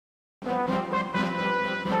Because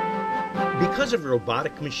of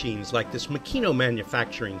robotic machines like this Makino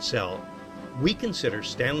manufacturing cell, we consider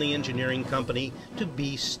Stanley Engineering Company to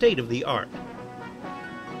be state-of-the-art.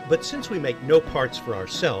 But since we make no parts for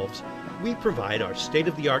ourselves, we provide our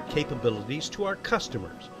state-of-the-art capabilities to our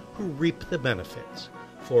customers who reap the benefits.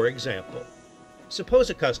 For example, suppose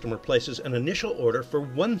a customer places an initial order for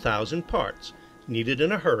 1,000 parts needed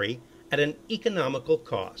in a hurry at an economical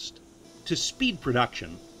cost. To speed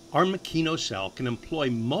production, our Makino cell can employ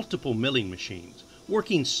multiple milling machines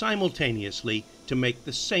working simultaneously to make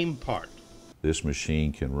the same part. This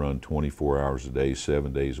machine can run 24 hours a day,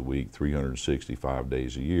 7 days a week, 365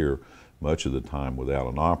 days a year, much of the time without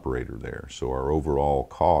an operator there. So our overall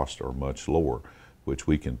costs are much lower, which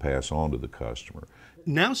we can pass on to the customer.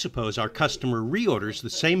 Now suppose our customer reorders the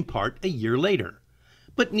same part a year later,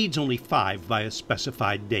 but needs only 5 by a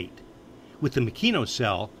specified date. With the Makino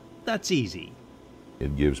cell, that's easy.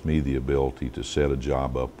 It gives me the ability to set a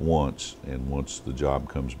job up once, and once the job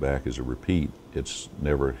comes back as a repeat, it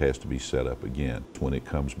never has to be set up again. When it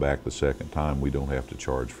comes back the second time, we don't have to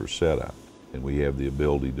charge for setup. And we have the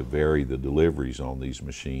ability to vary the deliveries on these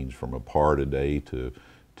machines from a part a day to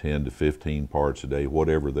 10 to 15 parts a day.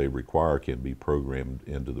 Whatever they require can be programmed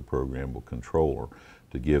into the programmable controller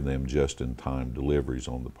to give them just-in-time deliveries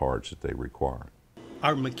on the parts that they require.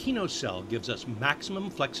 Our Makino cell gives us maximum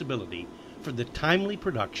flexibility for the timely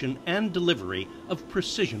production and delivery of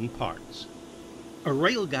precision parts. A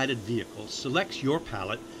rail-guided vehicle selects your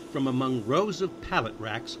pallet from among rows of pallet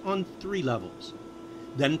racks on 3 levels,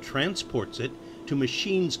 then transports it to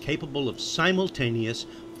machines capable of simultaneous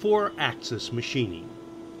 4-axis machining.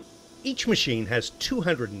 Each machine has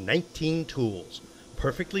 219 tools,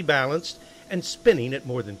 perfectly balanced and spinning at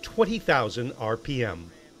more than 20,000 RPM.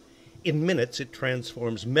 In minutes, it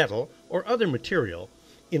transforms metal or other material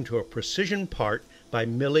into a precision part by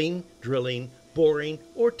milling, drilling, boring,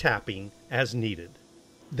 or tapping as needed.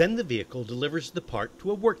 Then the vehicle delivers the part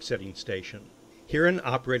to a work setting station. Here an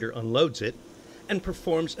operator unloads it and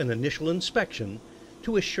performs an initial inspection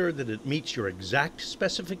to assure that it meets your exact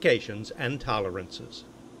specifications and tolerances.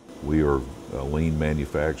 We are a lean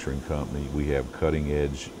manufacturing company. We have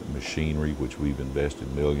cutting-edge machinery, which we've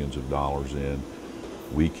invested millions of dollars in.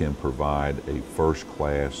 We can provide a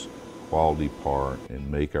first-class quality part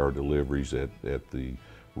and make our deliveries at the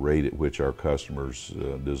rate at which our customers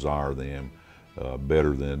desire them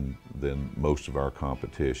better than most of our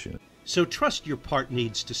competition. So trust your part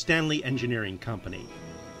needs to Stanley Engineering Company,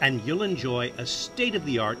 and you'll enjoy a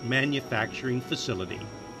state-of-the-art manufacturing facility.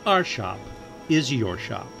 Our shop is your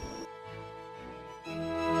shop.